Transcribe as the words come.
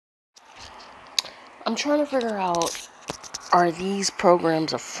I'm trying to figure out, are these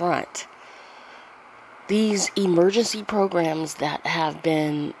programs a front? These emergency programs that have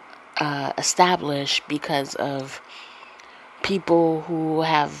been established because of people who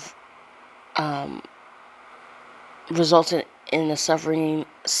have um, resulted in the suffering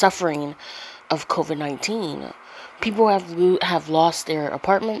of COVID-19. People have lost their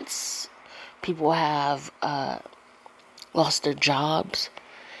apartments. People have lost their jobs,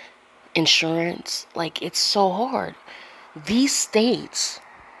 insurance. Like, it's so hard. These states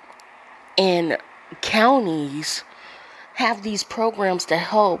and counties have these programs to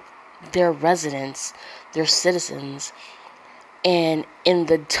help their residents, their citizens, and in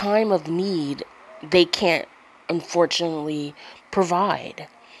the time of need, they can't unfortunately provide.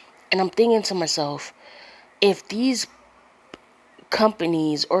 And I'm thinking to myself, if these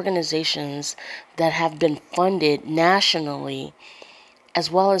companies, organizations that have been funded nationally as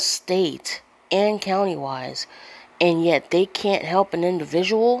well as state and county wise, and yet they can't help an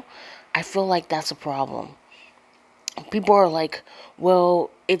individual, I feel like that's a problem. People are like, well,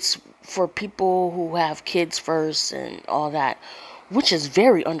 it's for people who have kids first and all that, which is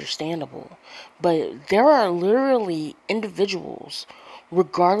very understandable. But there are literally individuals,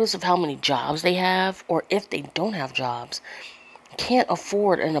 regardless of how many jobs they have or if they don't have jobs, can't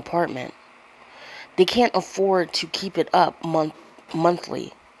afford an apartment. They can't afford to keep it up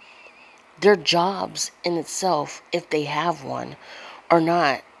monthly. Their jobs in itself, if they have one, are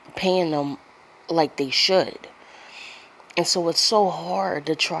not paying them like they should. And so it's so hard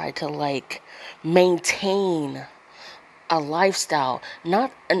to try to like maintain a lifestyle,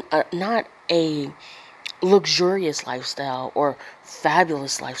 not a luxurious lifestyle or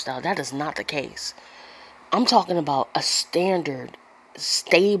fabulous lifestyle. That is not the case. I'm talking about a standard,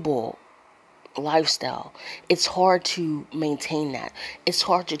 stable lifestyle. It's hard to maintain that. It's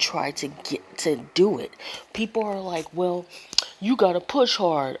hard to try to get to do it. People are like, well, you gotta push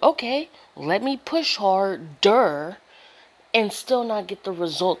hard. Okay, let me push harder and still not get the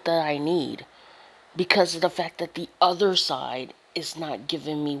result that I need because of the fact that the other side is not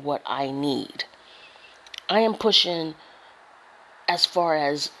giving me what I need. I am pushing as far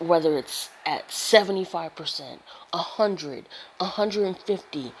as whether it's at 75%, 100,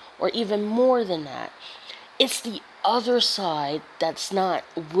 150, or even more than that. It's the other side that's not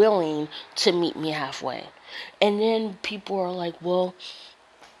willing to meet me halfway. And then people are like, well,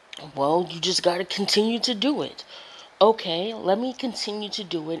 you just got to continue to do it. Okay, let me continue to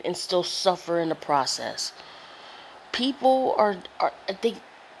do it and still suffer in the process. People are they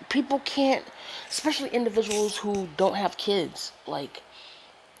people can't, especially individuals who don't have kids. Like,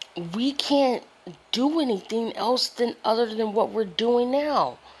 we can't do anything else than other than what we're doing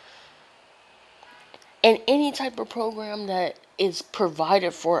now. And any type of program that is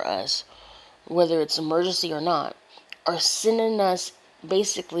provided for us, whether it's emergency or not, are sending us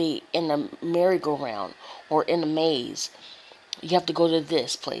basically in a merry-go-round or in a maze. You have to go to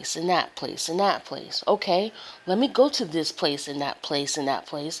this place and that place and that place. Okay, let me go to this place and that place and that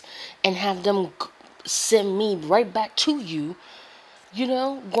place and have them send me right back to you,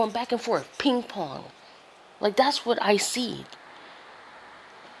 going back and forth, ping pong. Like, that's what I see.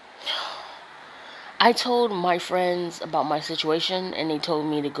 I told my friends about my situation and they told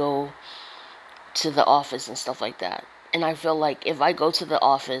me to go to the office and stuff like that. And I feel like if I go to the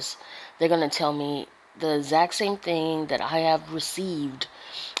office, they're going to tell me the exact same thing that I have received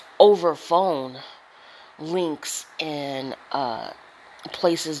over phone links and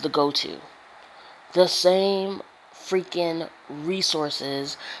places to go to. The same freaking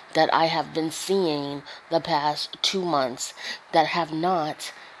resources that I have been seeing the past 2 months that have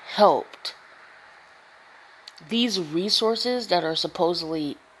not helped. These resources that are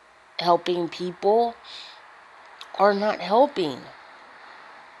supposedly helping people are not helping.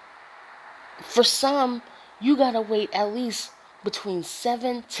 For some, you gotta wait at least between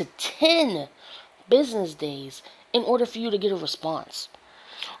 7 to 10 business days in order for you to get a response.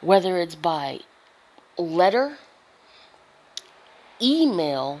 Whether it's by letter,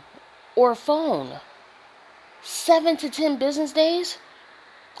 email, or phone. 7 to 10 business days?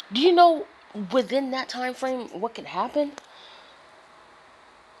 Do you know within that time frame what could happen?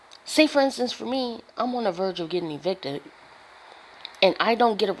 Say, for instance, for me, I'm on the verge of getting evicted and I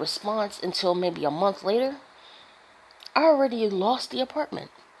don't get a response until maybe a month later. I already lost the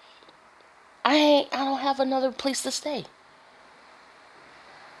apartment. I don't have another place to stay.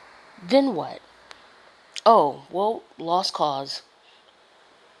 Then what? Oh, well, lost cause.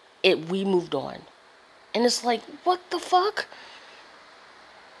 We moved on. And it's like, what the fuck?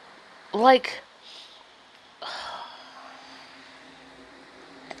 Like,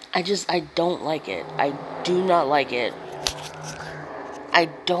 I don't like it. I do not like it. I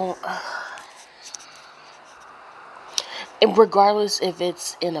don't. And regardless if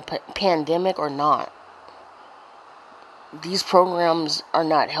it's in a pandemic or not, these programs are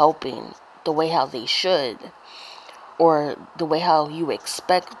not helping the way how they should, or the way how you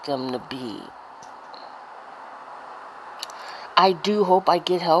expect them to be. I do hope I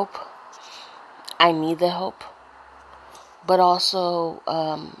get help. I need the help. But also,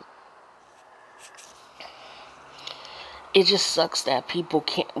 it just sucks that people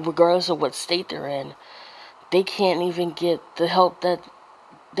can't, regardless of what state they're in, they can't even get the help that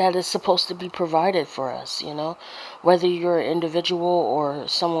is supposed to be provided for us, you know? Whether you're an individual or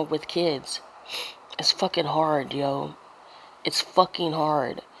someone with kids. It's fucking hard, yo. It's fucking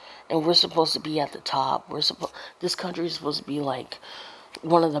hard. And we're supposed to be at the top. This country is supposed to be like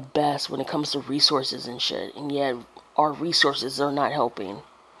one of the best when it comes to resources and shit. And yet our resources are not helping.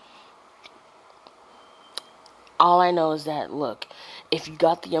 All I know is that, look, if you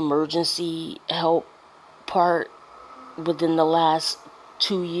got the emergency help part within the last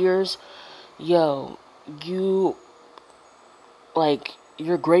 2 years, yo, you, like,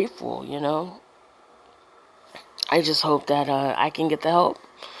 you're grateful, you know? I just hope that I can get the help,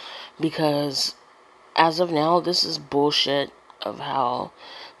 because as of now, this is bullshit of how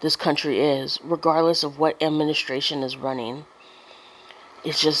this country is, regardless of what administration is running.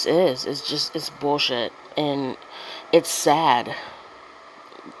 It just is. It's bullshit. And it's sad.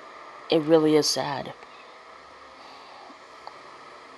 It really is sad.